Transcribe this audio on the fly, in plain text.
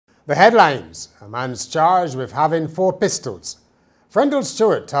The headlines: a man's charged with having 4 pistols. Freundel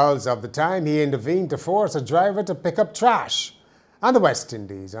Stuart tells of the time he intervened to force a driver to pick up trash. And the West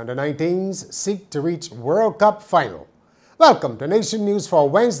Indies Under-19s seek to reach World Cup final. Welcome to Nation News for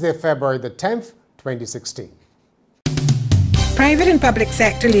Wednesday, February the 10th, 2016. Private and public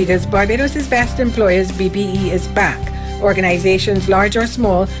sector leaders, Barbados' best employers, BBE, is back. Organisations, large or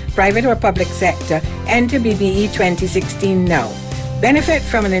small, private or public sector, enter BBE 2016 now. Benefit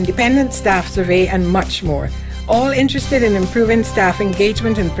from an independent staff survey and much more. All interested in improving staff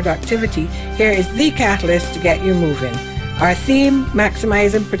engagement and productivity, here is the catalyst to get you moving. Our theme,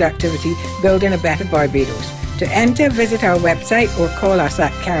 maximising productivity, building a better Barbados. To enter, visit our website or call us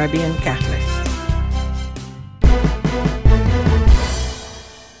at Caribbean Catalyst.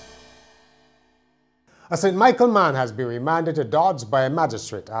 A St. Michael man has been remanded to Dodds by a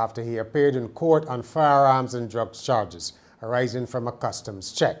magistrate after he appeared in court on firearms and drugs charges arising from a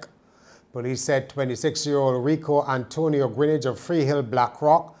customs check. Police said 26-year-old Rico Antonio Greenidge of Freehill,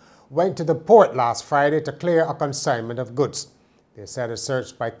 Blackrock, went to the port last Friday to clear a consignment of goods. They said a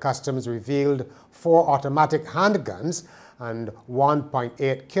search by customs revealed 4 automatic handguns and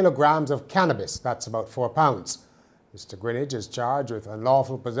 1.8 kilograms of cannabis. That's about 4 pounds. Mr. Greenidge is charged with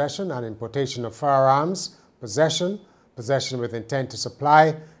unlawful possession and importation of firearms, possession with intent to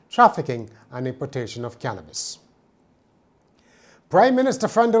supply, trafficking and importation of cannabis. Prime Minister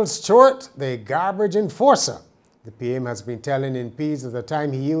Freundel Stuart, the garbage enforcer. The PM has been telling MPs of the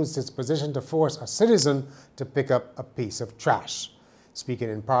time he used his position to force a citizen to pick up a piece of trash. Speaking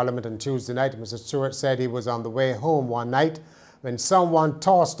in Parliament on Tuesday night, Mr. Stuart said he was on the way home one night when someone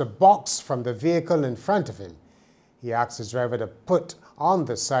tossed a box from the vehicle in front of him. He asked his driver to put on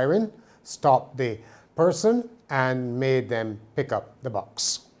the siren, stopped the person and made them pick up the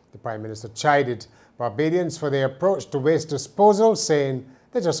box. The Prime Minister chided Barbadians for their approach to waste disposal, saying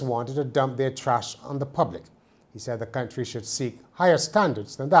they just wanted to dump their trash on the public. He said the country should seek higher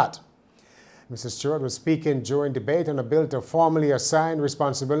standards than that. Mr. Stuart was speaking during debate on a bill to formally assign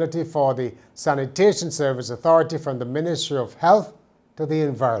responsibility for the Sanitation Service Authority from the Ministry of Health to the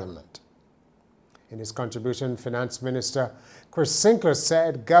Environment. In his contribution, Finance Minister Chris Sinclair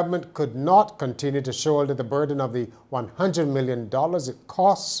said government could not continue to shoulder the burden of the $100 million it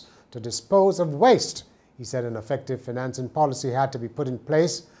costs to dispose of waste. He said an effective financing policy had to be put in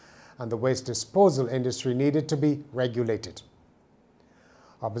place and the waste disposal industry needed to be regulated.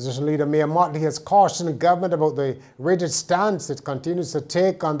 Opposition leader Mayor Motley has cautioned the government about the rigid stance it continues to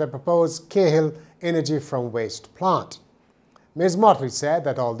take on the proposed Cahill Energy from Waste plant. Ms. Motley said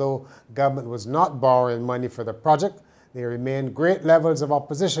that although government was not borrowing money for the project, there remain great levels of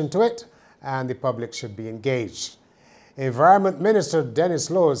opposition to it and the public should be engaged. Environment Minister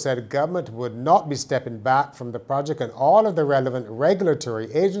Dennis Lowe said government would not be stepping back from the project and all of the relevant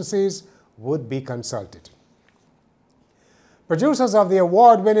regulatory agencies would be consulted. Producers of the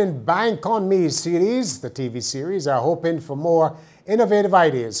award-winning Bank on Me series, the TV series, are hoping for more innovative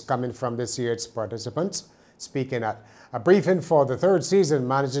ideas coming from this year's participants. Speaking at a briefing for the 3rd season,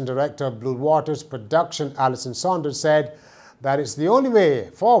 Managing Director of Blue Waters Production, Alison Saunders, said that it's the only way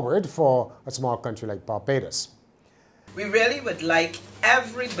forward for a small country like Barbados. We really would like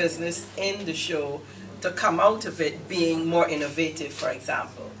every business in the show to come out of it being more innovative, for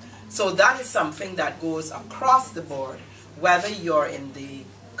example. So that is something that goes across the board, whether you're in the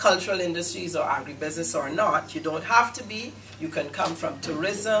cultural industries or agribusiness or not. You don't have to be. You can come from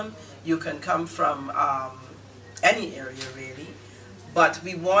tourism, you can come from any area really, but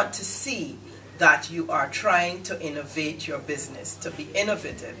we want to see that you are trying to innovate your business, to be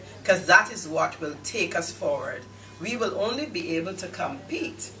innovative, because that is what will take us forward. We will only be able to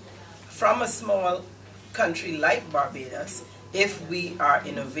compete from a small country like Barbados if we are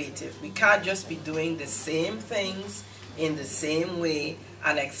innovative. We can't just be doing the same things in the same way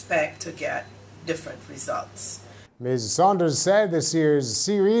and expect to get different results. Ms. Saunders said this year's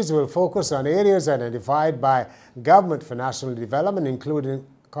series will focus on areas identified by government for national development, including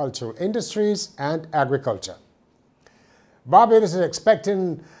cultural industries and agriculture. Barbados is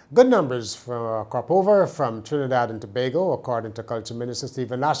expecting good numbers for crop over from Trinidad and Tobago, according to Culture Minister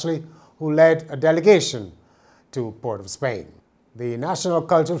Stephen Lashley, who led a delegation to Port of Spain. The National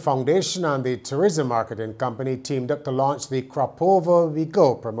Cultural Foundation and the Tourism Marketing Company teamed up to launch the Crop Over We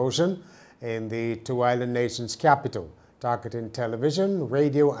Go promotion in the 2 island nations' capital, targeting television,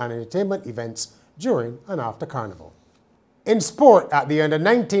 radio and entertainment events during and after Carnival. In sport, at the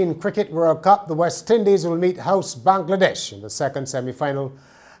Under-19 Cricket World Cup, the West Indies will meet host Bangladesh in the 2nd semi-final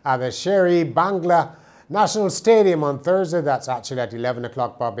at the Sherry Bangla National Stadium on Thursday. That's actually at 11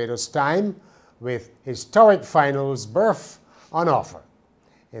 o'clock Barbados time, with historic finals berth on offer.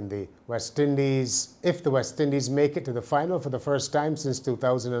 in the West Indies, if the West Indies make it to the final for the first time since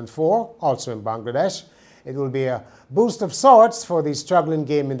 2004, also in Bangladesh. It will be a boost of sorts for the struggling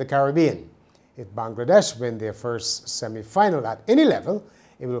game in the Caribbean. If Bangladesh win their first semi-final at any level,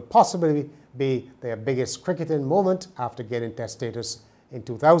 it will possibly be their biggest cricketing moment after getting Test status in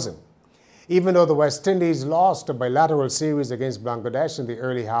 2000. Even though the West Indies lost a bilateral series against Bangladesh in the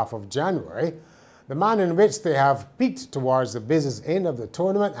early half of January, the manner in which they have peaked towards the business end of the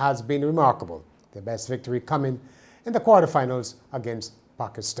tournament has been remarkable, their best victory coming in the quarterfinals against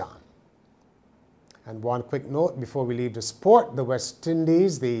Pakistan. And one quick note before we leave the sport, the West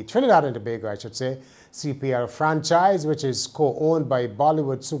Indies, the Trinidad and Tobago, I should say, CPL franchise, which is co-owned by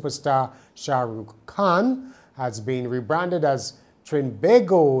Bollywood superstar Shah Rukh Khan, has been rebranded as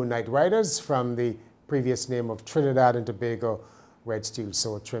Trinbago Knight Riders from the previous name of Trinidad and Tobago Red Steel.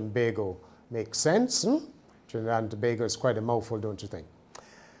 So Trinbago makes sense. Trinidad and Tobago is quite a mouthful, don't you think?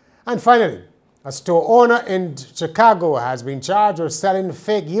 And finally, a store owner in Chicago has been charged with selling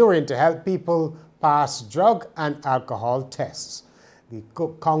fake urine to help people pass drug and alcohol tests. The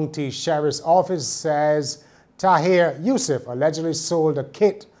Cook County Sheriff's Office says Tahir Yusuf allegedly sold a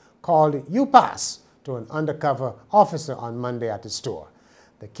kit called UPass to an undercover officer on Monday at the store.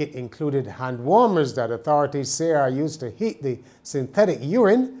 The kit included hand warmers that authorities say are used to heat the synthetic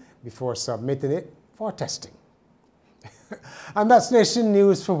urine before submitting it for testing. And that's Nation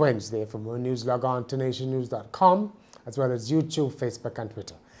News for Wednesday. For more news, log on to nationnews.com, as well as YouTube, Facebook, and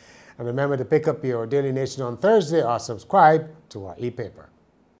Twitter. And remember to pick up your Daily Nation on Thursday or subscribe to our e-paper.